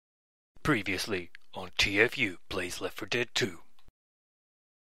Previously on T.F.U. plays Left 4 Dead 2.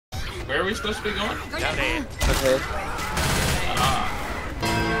 Where are we supposed to be going? Down there.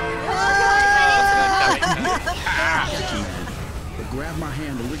 Grab my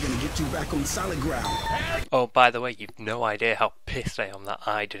hand and we're gonna get you back on solid ground. Oh, by the way, you've no idea how pissed I am that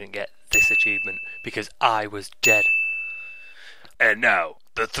I didn't get this achievement, because I was dead. And now,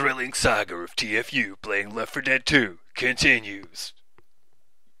 the thrilling saga of T.F.U. playing Left 4 Dead 2 continues.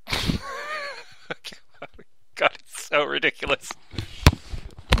 God, it's so ridiculous.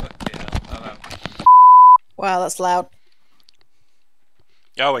 Wow, that's loud.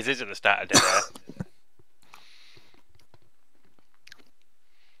 It always is at the start of Dead Air.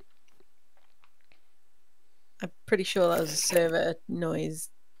 I'm pretty sure that was a server noise.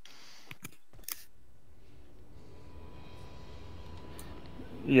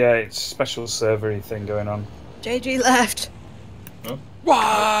 Yeah, it's a special servery thing going on. JG left. Oh.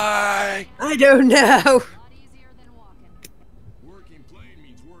 Why? I don't know. Working plane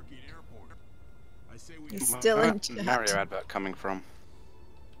means working airport. I say we He's still in chat. Mario advert coming from.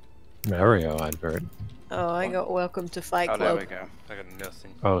 Mario advert. Oh, I got welcome to Fight Oh, Club. there we go. I got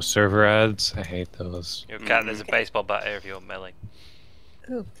nothing. Oh, server ads. I hate those. Yo, Cat, there's a baseball bat here if you're melee.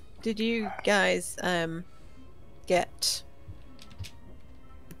 Ooh, did you guys get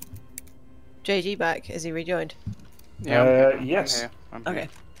JG back? Has he rejoined? Yes. I'm Okay.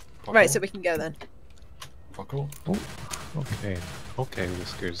 here. Right, so we can go then. Fuck all. Okay. Okay,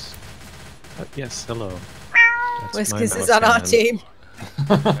 Whiskers. Yes, hello. That's my Whiskers is mouse on our hand. team.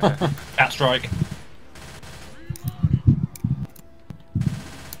 Cat strike.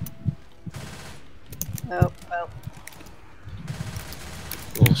 Oh, well.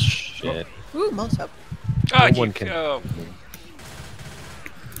 Bullshit. Ooh, Molotov. Oh, No one can. Oh.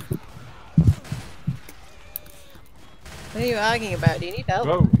 What are you arguing about? Do you need help?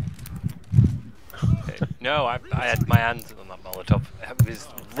 Whoa. No, I had my hands on that Molotov. It was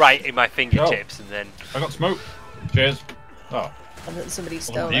right in my fingertips, and then I got smoke. Cheers. Oh. And that somebody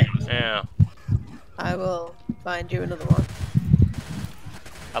wasn't stole you. it. yeah, I will find you another one.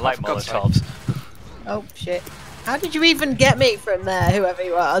 I like for God's Molotovs. Oh, shit. How did you even get me from there, whoever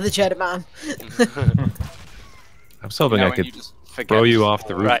you are, the Cheddar Man? I was hoping You know, I when could you just forget throw you off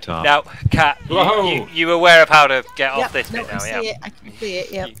the Right rooftop. now, Cat, Whoa. you aware of how to get off Yep, this no, bit now? I Yeah. see it. I can see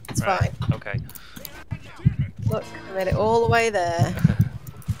it. Yep, it's Right, fine. Okay. Look, I made it all the way there.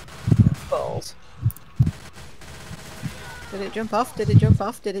 Balls. Did it jump off? Did it jump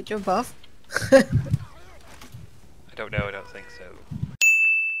off? Did it jump off? I don't know. I don't think so.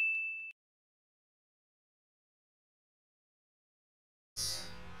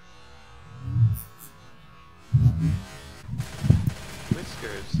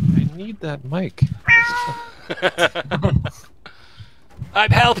 Whiskers, I need that mic. I'm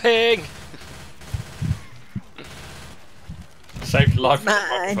helping. Saved your life with the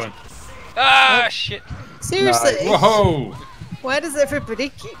Mine. microphone. Ah, shit. Seriously? Whoa. Why does everybody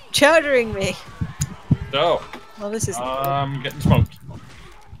keep chartering me? So, Well, this isn't good. I'm getting smoked.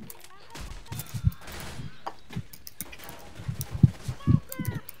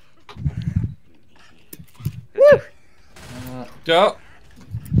 Woo! Go.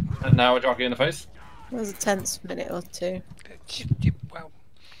 And now a jockey in the face. That was a tense minute or two. Wow,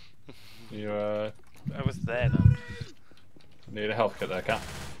 You I was there now. need a health kit there, Cat.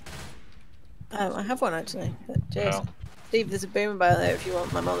 I have one actually. But cheers. Well. Steve, there's a boomer by there if you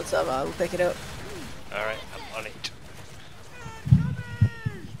want my Molotov. I will pick it up. All right, I'm on it.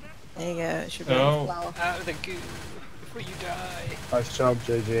 There you go. It should be Oh. on the flower. Out of the goo before you die. Nice job,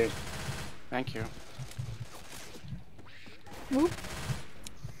 JJ. Thank you. Whoop.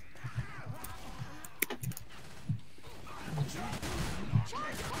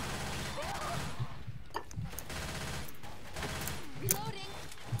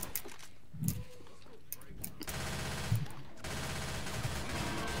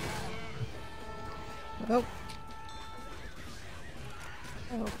 Oh.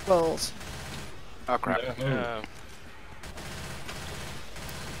 Oh, balls. Oh crap. Oh.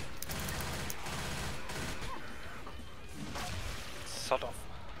 Sod off.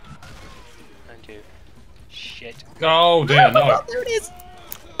 And you. Shit. Oh dear, Oh, no. there it is.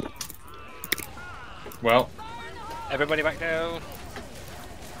 Well, Everybody back down.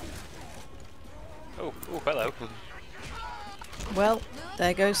 Oh, hello. Well,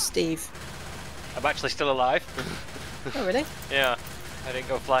 there goes Steve. I'm actually still alive. Oh, really? Yeah, I didn't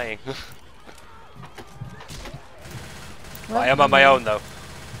go flying. Well, I am on my own though.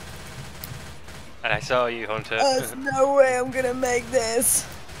 And I saw you, Hunter. There's no way I'm gonna make this.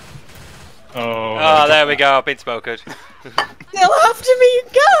 oh. Oh, there we go. I've been spoken. Still after me, you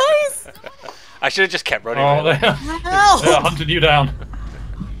guys! I should have just kept running. Oh, Really. they're Help! hunting you down.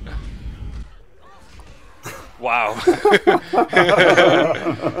 Wow.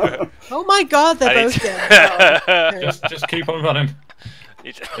 Oh my god, they're I need both to- dead. Just keep on running.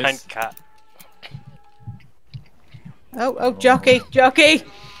 Need to find It's- cat. Oh, jockey.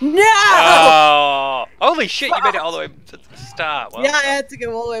 No! Oh! Holy shit! You made it all the way to the start. Well, Yeah, I had to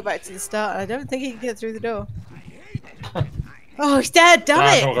go all the way back to the start. I don't think he can get through the door. Oh, he's dead. Damn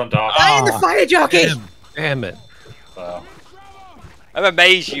Ah, it! all gone dark. Die in the fire, jockey! Damn it. Wow. I'm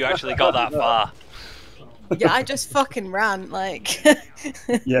amazed you actually got that far. Yeah, I just fucking ran, like.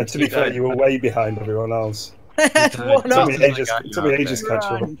 Yeah, to be fair, you were way behind everyone else. One It took off. me I ages, got you took me out ages to there.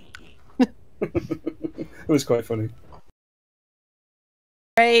 catch up. It was quite funny.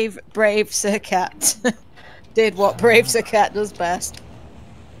 Brave Sir Cat did what brave Sir Cat does best,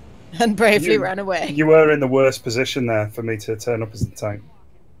 and bravely ran away. You were in the worst position there for me to turn up as the tank.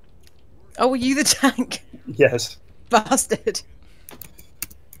 Oh, were you the tank? Yes, Bastard.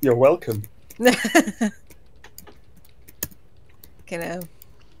 you're welcome. Okay, no.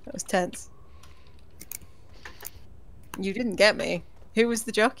 That was tense. You didn't get me. Who was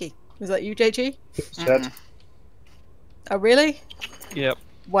the jockey? Was that you, JG? Chad. Oh, really? Yep.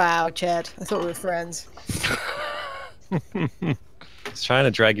 Wow, Chad. I thought we were friends. He's trying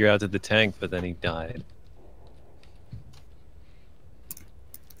to drag you out to the tank, but then he died.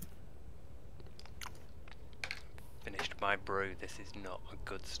 Finished my brew. This is not a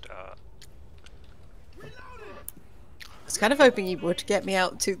good start. I was kind of hoping he would get me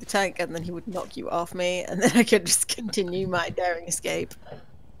out to the tank and then he would knock you off me and then I could just continue my daring escape.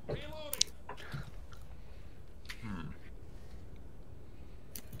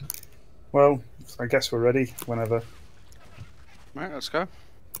 Well, I guess we're ready whenever. Right, let's go.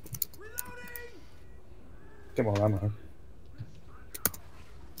 Get more ammo.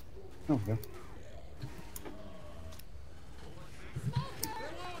 Oh, yeah.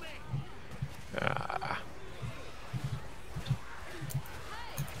 Ah.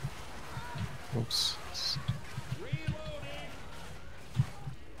 Oops.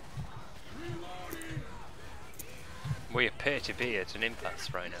 We appear to be at an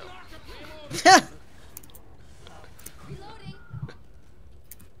impasse right now.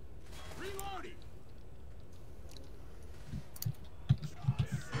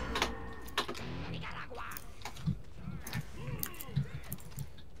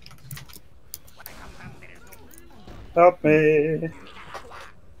 Help me!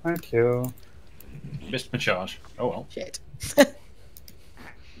 Thank you. Missed my charge. Oh well. Shit.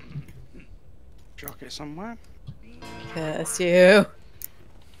 Jockey somewhere. Curse you.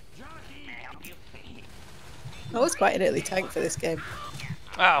 I was quite an early tank for this game.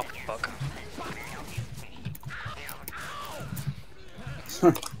 Oh, fuck.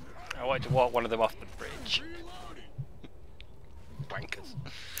 I wanted to walk one of them off the bridge. Wankers.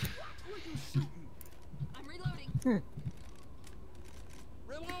 I'm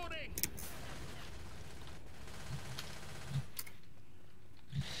reloading.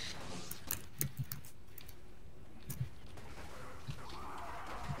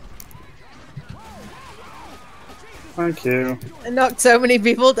 Thank you. I knocked so many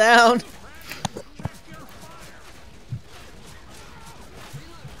people down.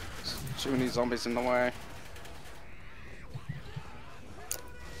 Too many zombies in the way.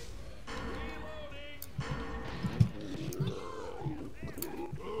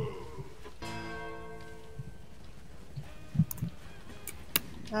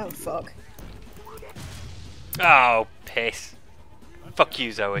 Oh, fuck. Oh, piss. Fuck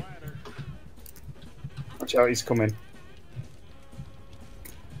you, Zoe. Watch out, he's coming.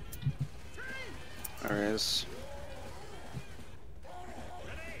 There he is.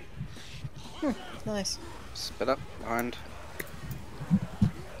 Nice. Spit up behind.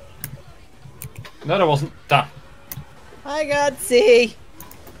 No, there wasn't. Damn. I got C.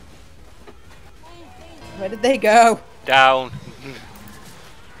 Where did they go? Down.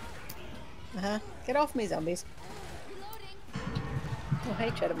 Uh-huh. Get off me, zombies. Oh,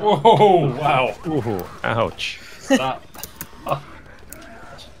 hey, Cheddar. Whoa! Wow. Ooh, ouch. That. Oh.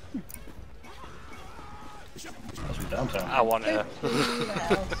 That's from downtown. I want to.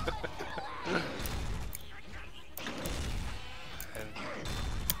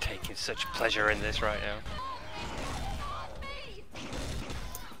 Taking such pleasure in this right now.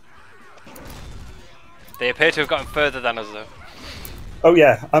 They appear to have gotten further than us, though. Oh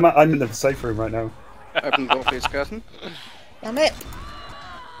yeah, I'm in the safe room right now. Open the door, please, Curtin. Damn it.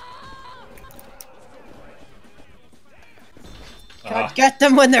 Can't get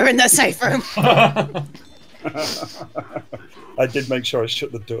them when they're in the safe room. I did make sure I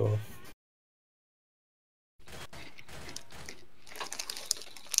shut the door.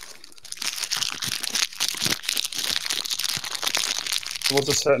 was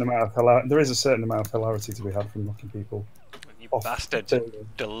a certain amount of hilarity. There is a certain amount of hilarity to be had from knocking people You off. bastard the-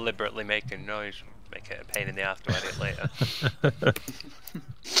 deliberately making noise. Make it a pain in the ass to edit later.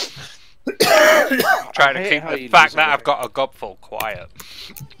 Trying to hate keep how the you fact lose that I've everything. got a gobful quiet.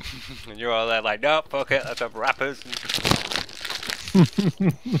 And you're all there like, no, fuck it, let's have rappers.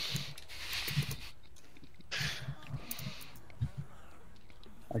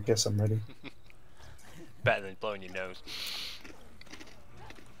 I guess I'm ready. Better than blowing your nose.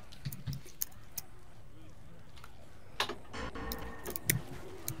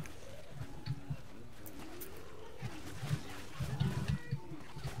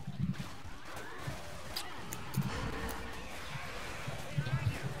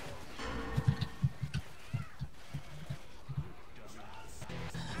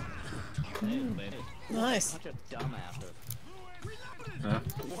 Nice. Yeah.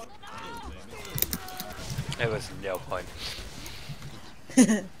 It was no point.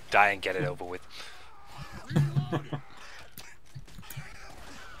 Die and get it over with.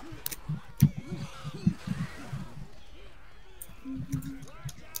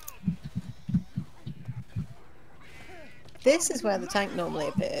 This is where the tank normally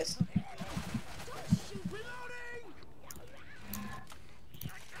appears.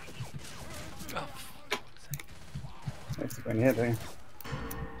 Oh, Have to go in here, do you?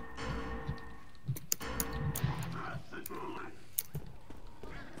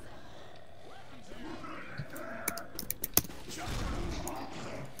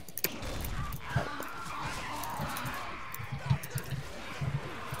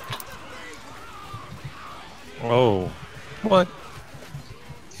 Oh. What?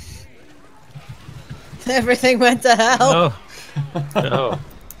 Everything went to hell. No. No.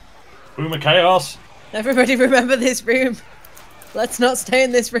 Boom of chaos. Everybody remember this room. Let's not stay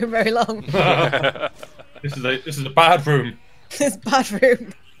in this room very long. This is a bad room. This bad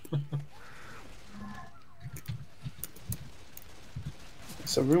room.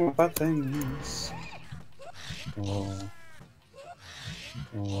 It's a room of bad things. Oh.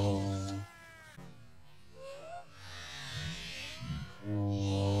 Oh.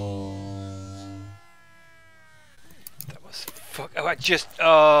 Oh. that was fuck. Oh, I just.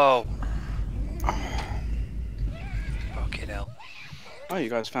 Oh. Fucking hell. Oh, you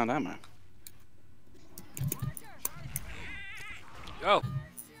guys found ammo. Go.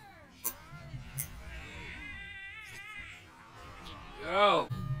 Go.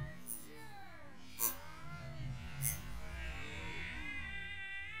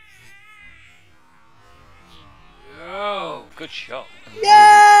 Go. Good shot.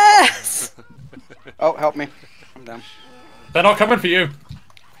 Yes! Oh, help me. I'm down. They're not coming for you.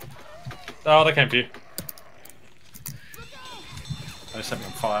 Oh, they came for you. I set them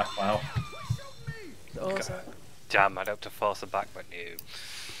on fire. Wow. Awesome. Damn, I'd hope to force her back, but no.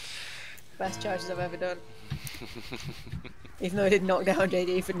 Best charges I've ever done. Even though I did knock down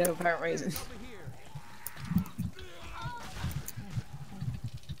JD for no apparent reason.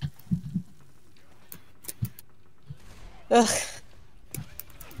 Ugh.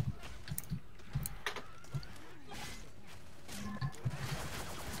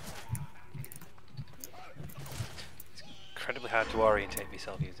 Incredibly hard to orientate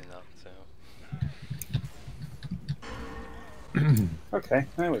myself using that, so. Okay,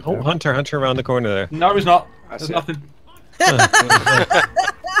 there we go. Oh, Hunter around the corner there. No, he's not. I There's see it. nothing.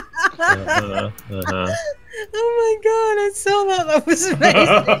 Oh my god, I saw that. That was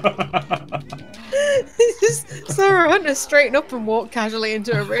amazing. Just saw her Hunter straighten up and walk casually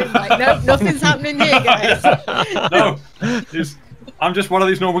into a room like, nope, nothing's happening here, guys. No, I'm just one of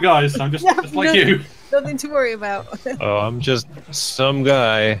these normal guys. I'm just like No. you. Nothing to worry about. Oh, I'm just some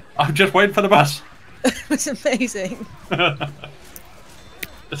guy. I'm just waiting for the bus. It was amazing.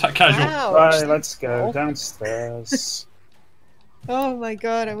 It's that casual. Wow. Right, let's go downstairs. Oh my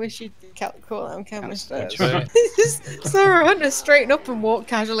god, I wish you'd call out on camera. Downstairs. Just saw her Hunter straighten up and walk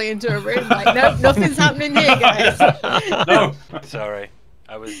casually into a room like, nope, nothing's happening here, guys. No. Sorry,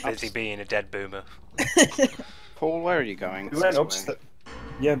 I was busy being a dead boomer. Paul, where are you going? We went This way. upstairs.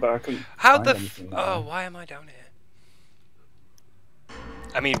 Yeah, but I couldn't. How find the anything oh, there. why am I down here?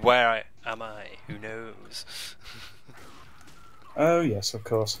 I mean, where am I? Who knows? Oh yes, of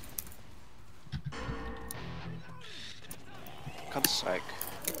course. God's sake.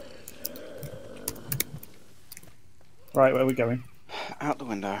 Right, where are we going? Out the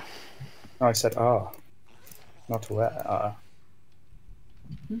window. Oh, I said not where.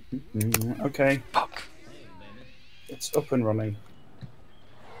 Okay, Fuck. it's up and running.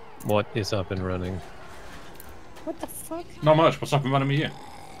 What is up and running? What the fuck? Not much. What's up and running with you?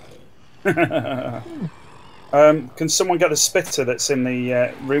 Can someone get the spitter that's in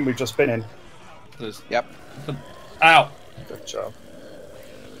the room we've just been in? Yep. Ow! Good job.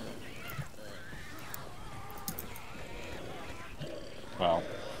 Well.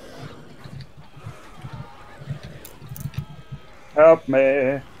 Help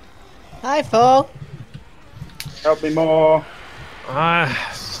me. Hi, Paul. Help me more.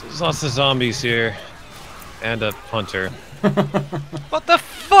 There's lots of zombies here. And a hunter. What the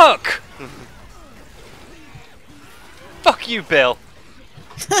fuck? Fuck you, Bill.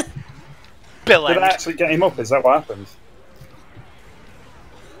 Bill Did end. I actually get him up? Is that what happened?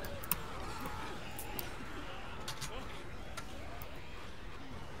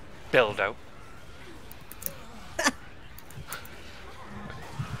 Bildo.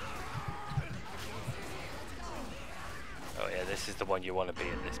 Oh yeah, this is the one you want to be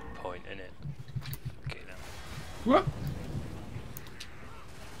at this point, isn't it? Okay, now. What?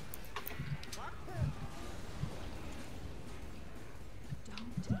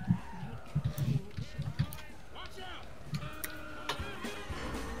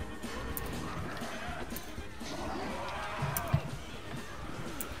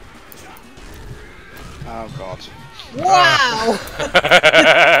 Oh god. Wow!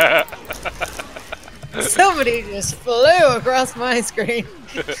 Somebody just flew across my screen.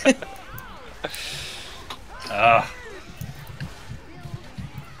 Got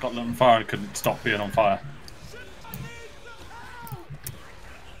lit on fire and couldn't stop being on fire.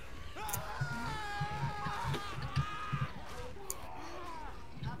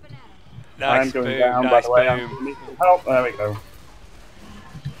 Nice I'm going boom, down, by nice the way. I'm boom. gonna need some help. There we go.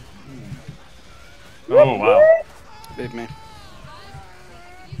 Oh wow. Leave me.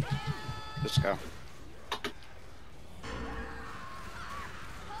 Let's go.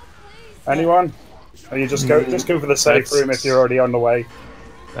 Anyone? Or you just go for the safe That's- room if you're already on the way.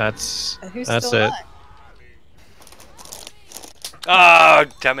 That's Who's that's still it. alive? Oh,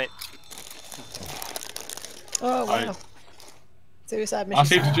 damn it. Oh, wow. Suicide I mission.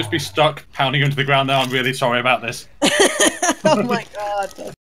 seem to just be stuck pounding into the ground now. I'm really sorry about this. Oh my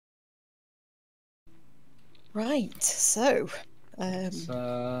god. Right, so. Let's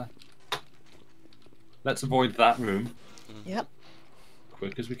avoid that room Yep,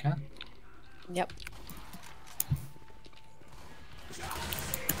 quick as we can. yep.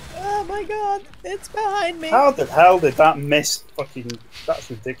 Oh my god, it's behind me. How the hell did that miss? Fucking, that's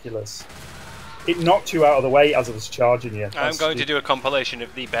ridiculous. It knocked you out of the way as it was charging you. I'm That's going to stupid. do a compilation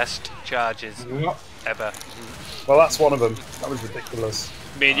of the best charges ever. Well, that's one of them. That was ridiculous.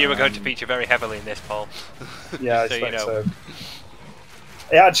 Me and you are going to feature very heavily in this, Paul. Yeah, I So you expect know. so.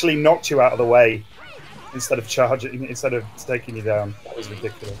 It actually knocked you out of the way instead of charging, instead of taking you down. That was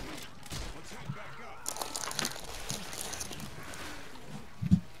ridiculous.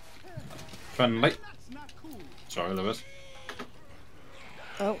 Friendly. Sorry, Lewis.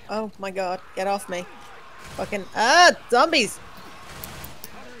 Oh my god, get off me. Fucking, zombies!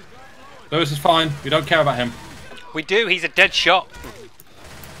 Lewis is fine. We don't care about him. We do, he's a dead shot.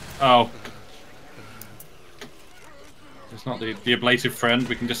 Oh. It's not the ablative friend.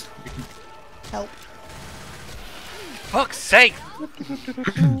 We can just. Help. Fuck's sake!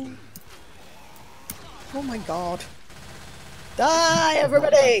 Oh my god. Die,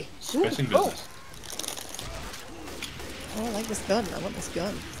 everybody! Spitting Ooh, oh. business. Oh, I like this gun. I want this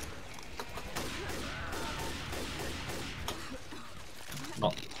gun.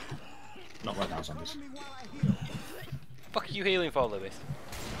 Not right now, zombies. Fuck are you healing for, Lewis?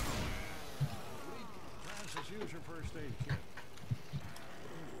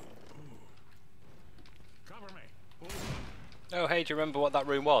 Oh, hey, do you remember what that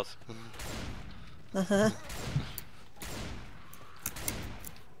room was? Uh-huh.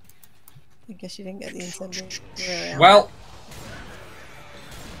 I guess you didn't get the incendiary. Well,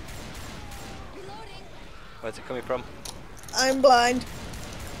 Where's it coming from? I'm blind.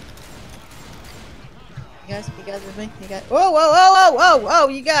 You guys with me? You guys? Whoa, whoa, whoa, whoa, whoa, whoa,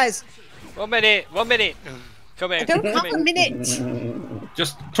 you guys! 1 minute, 1 minute. Come I in. don't come have in. a minute.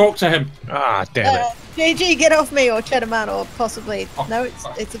 just talk to him. Ah, damn it. JG, get off me, or Cheddar Man, or possibly. Oh, No,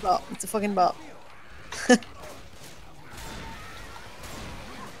 it's a bot. It's a fucking bot.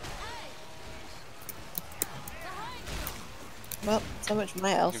 Well, so much for my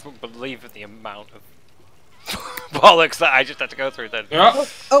You health. wouldn't believe the amount of bollocks that I just had to go through then. Yeah.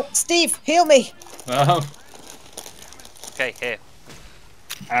 Oh, Steve, heal me! Oh. Okay, here.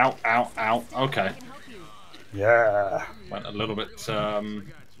 Ow, ow, ow. Okay. Yeah. Went a little bit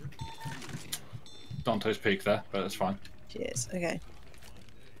Dante's Peak there, but that's fine. Cheers, okay.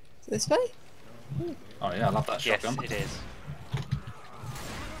 So this way? Oh yeah, I love that Yes, shotgun. it is.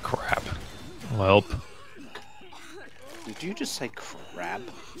 Crap. Well, Did you just say crab?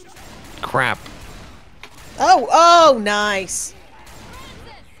 Crap. Oh, nice.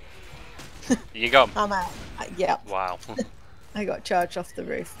 You go. I'm out. Yeah, Wow. I got charged off the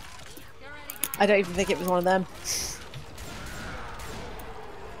roof. I don't even think it was one of them.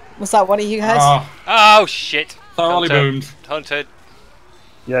 Was that one of you guys? Ah, Oh shit. thoroughly Hunter. boomed. Hunted.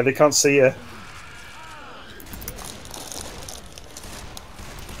 Yeah, they can't see you.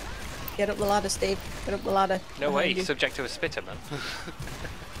 Get up the ladder, Steve. Get up the ladder. No way. Behind you. Subject to a spitter, man.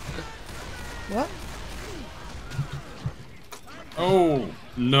 What? Oh,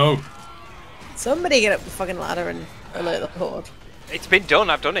 no. Somebody get up the fucking ladder and alert the horde. It's been done.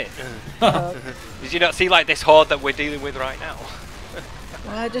 I've done it. Uh, Did you not see like this horde that we're dealing with right now?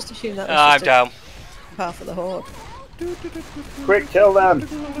 I just assumed that was I'm just down. half of the horde. Quick, kill them!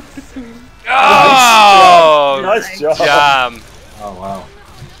 Oh, Nice job. damn. Oh, wow.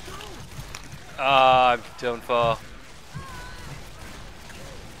 Oh, I'm done for.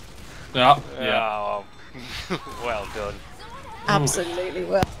 Yeah, yeah. Oh, well done. Absolutely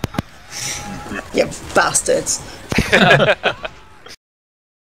well. You bastards.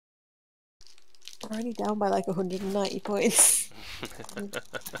 We're only down by like 190 points.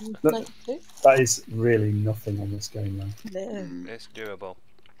 92? That is really nothing on this game, man. No, It's doable.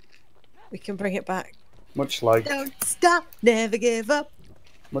 we can bring it back. Much like Don't stop, never give up.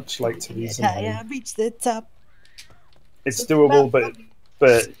 Theresa High May. and reach the top. It's doable,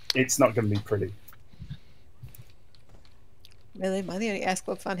 but it's not going to be pretty. Really? Am I the only S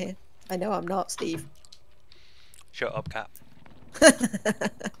Club fan here? I know I'm not, Steve. Shut up, Cap.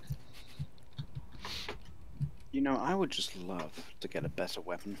 You know, I would just love to get a better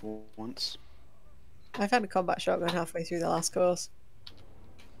weapon for once. I found a combat shotgun halfway through the last course.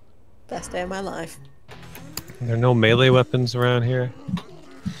 Best day of my life. There are no melee weapons around here.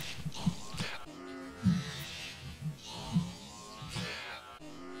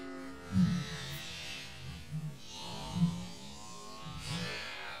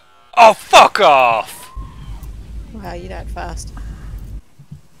 Oh, fuck off! Wow, you died fast.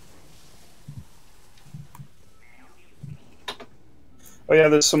 Oh yeah,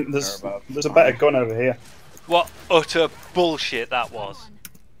 there's a better gun over here. What utter bullshit that was.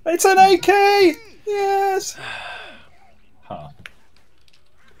 It's an AK! Yes! Huh.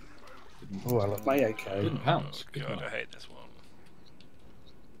 Oh, I love my AK. Didn't pounce. Oh, God, I hate this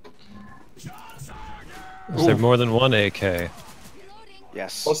one. Is there more than one AK?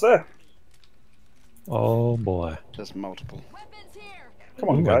 Yes, What's there? Oh boy. there's multiple. Come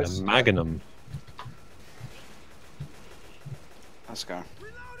on, Ooh, and guys. a Magnum. Let's go.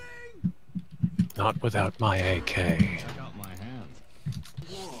 Not without my AK.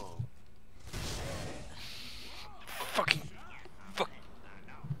 Fucking. Fuck.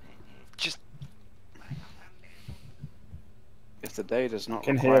 Just. If the day does not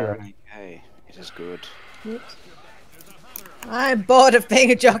Can hear require him. an AK, it is good. Oops. I'm bored of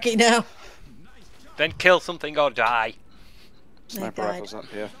being a jockey now. Then kill something or die. Sniper died. rifles up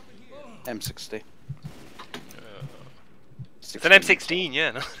here. M60. It's an M16,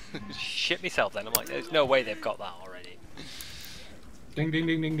 yeah. No. Shit myself then. I'm like, there's no way they've got that already. Ding, ding,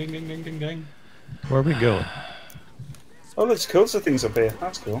 ding, ding, ding, ding, ding, ding, ding. Where are we going? Oh, there's loads of things up here.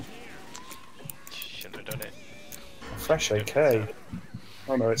 That's cool. Shouldn't have done it. A fresh AK.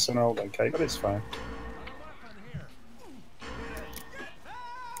 Oh no, it's an old AK, but it's fine.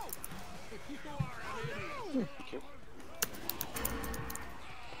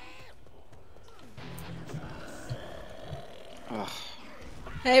 Ugh.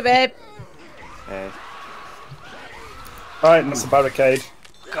 Hey, babe. Hey. Right, that's the barricade.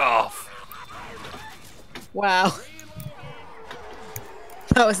 Off. Wow.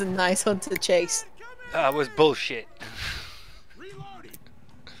 That was a nice hunter chase. That was bullshit.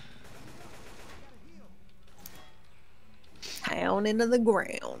 Down into the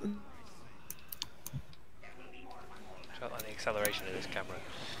ground. I don't like the acceleration of this camera.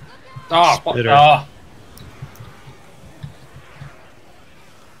 Ah, what? Spitter. Ah.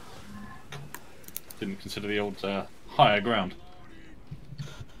 Didn't consider the old higher ground.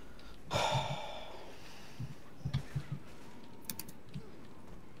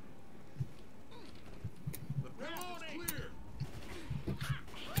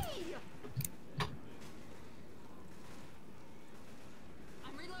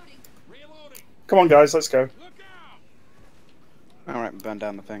 Come on, guys, let's go. Alright, burn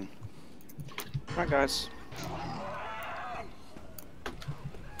down the thing. Right, guys.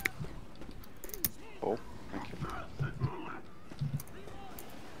 Oh, thank you.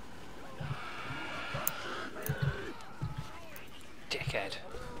 Dickhead.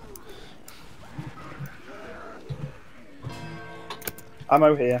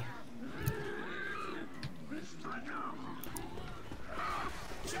 Ammo here.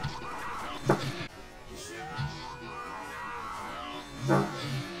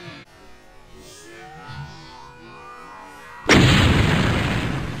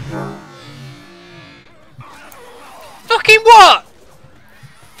 Fucking what?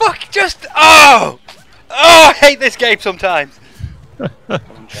 Fuck, just... Oh! Oh, I hate this game sometimes.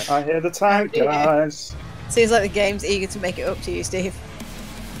 I hear the tank, guys. Seems like the game's eager to make it up to you, Steve.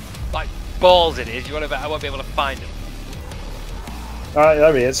 Like, balls it is. I won't be able to find him. Alright,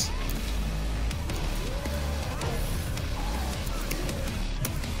 there he is.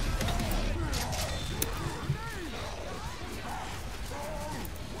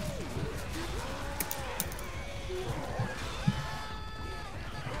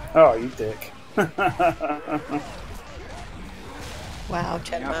 Oh, you dick. Wow,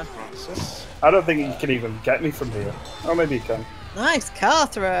 Chenman. I don't think he can even get me from here. Oh, maybe he can. Nice car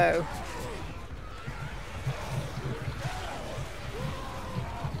throw.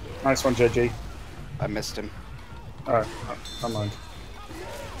 Nice one, JG. I missed him. Alright, never mind.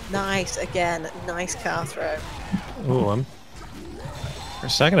 Nice again. Nice car throw. Ooh, for a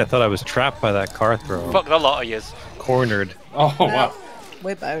second I thought I was trapped by that car throw. Fuck the lot of yous. Cornered. Oh, wow.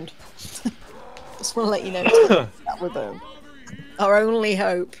 We're boned. Just want to let you know that we're boned. Our only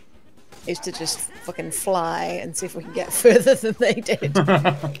hope is to just fucking fly and see if we can get further than they did.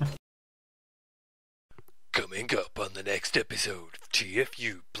 Coming up on the next episode of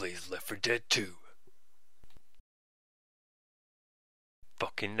T.F.U. plays Left 4 Dead 2.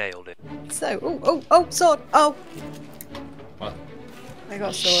 Fucking nailed it. So, oh, sword! Oh! What? I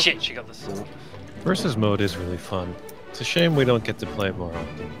got a sword. Shit, she got the sword. Versus mode is really fun. It's a shame we don't get to play more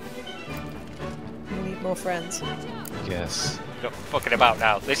often. We need more friends. Yes. Not fucking about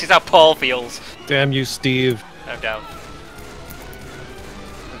now. This is how Paul feels. Damn you, Steve. I'm down.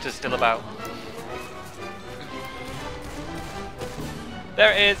 I'm just still about.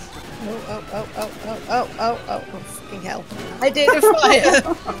 There it is. Oh, fucking hell. I did a fire!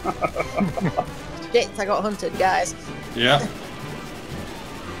 Shit, I got hunted, guys. Yeah.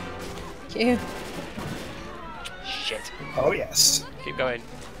 Thank you. Shit. Oh, yes. Keep going.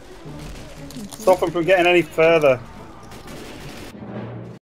 Stop him from getting any further.